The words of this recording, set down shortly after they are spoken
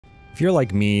If you're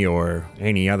like me or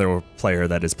any other player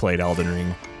that has played Elden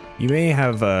Ring, you may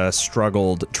have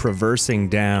struggled traversing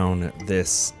down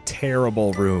this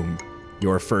terrible room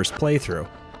your first playthrough.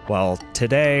 Well,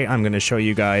 today I'm going to show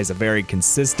you guys a very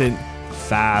consistent,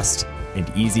 fast,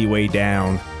 and easy way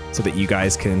down so that you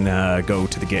guys can go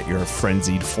to get your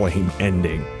Frenzied Flame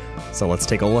ending. So let's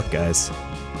take a look, guys.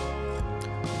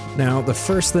 Now, the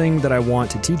first thing that I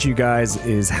want to teach you guys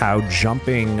is how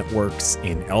jumping works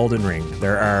in Elden Ring.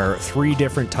 There are 3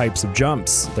 different types of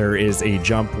jumps. There is a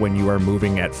jump when you are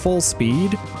moving at full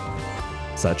speed,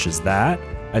 such as that,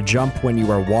 a jump when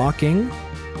you are walking,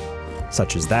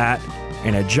 such as that,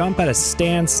 and a jump at a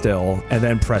standstill and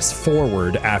then press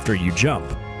forward after you jump.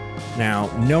 Now,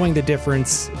 knowing the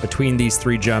difference between these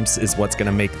 3 jumps is what's going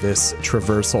to make this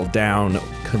traversal down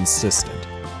consistent.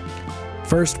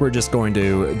 First, we're just going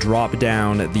to drop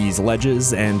down these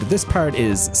ledges, and this part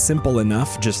is simple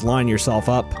enough. Just line yourself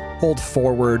up, hold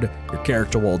forward, your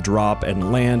character will drop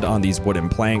and land on these wooden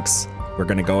planks. We're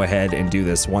going to go ahead and do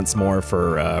this once more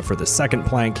for the second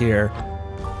plank here.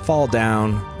 Fall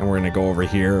down, and we're going to go over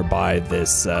here by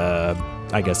this,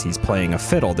 I guess he's playing a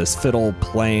fiddle, this fiddle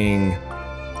playing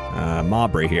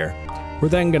mob right here. We're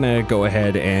then going to go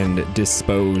ahead and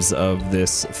dispose of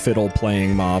this fiddle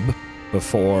playing mob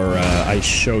before I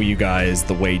show you guys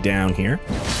the way down here.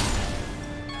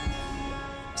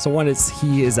 So once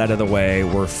he is out of the way,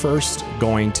 we're first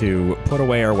going to put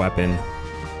away our weapon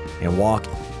and walk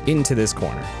into this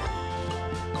corner.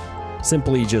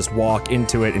 Simply just walk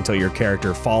into it until your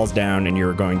character falls down and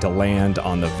you're going to land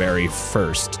on the very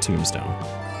first tombstone.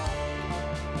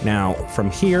 Now, from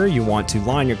here, you want to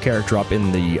line your character up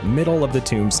in the middle of the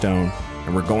tombstone,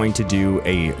 and we're going to do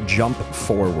a jump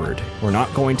forward. We're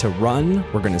not going to run,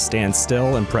 we're going to stand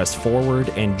still and press forward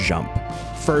and jump.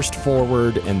 First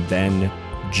forward and then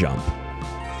jump.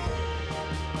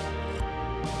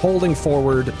 Holding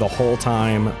forward the whole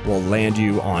time will land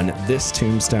you on this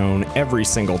tombstone every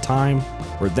single time.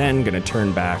 We're then going to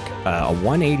turn back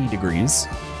 180 degrees.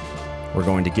 We're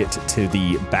going to get to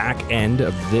the back end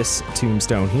of this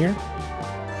tombstone here.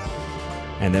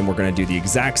 And then we're going to do the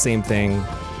exact same thing.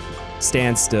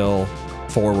 Stand still,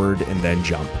 forward, and then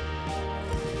jump.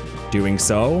 Doing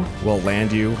so will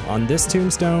land you on this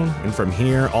tombstone, and from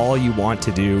here, all you want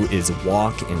to do is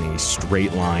walk in a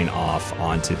straight line off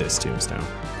onto this tombstone.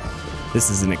 This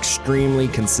is an extremely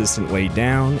consistent way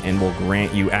down and will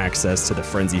grant you access to the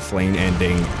Frenzied Flame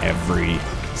ending every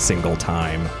single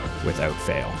time without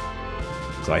fail.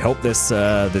 So I hope this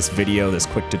video, this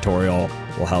quick tutorial,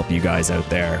 will help you guys out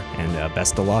there, and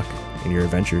best of luck in your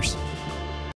adventures.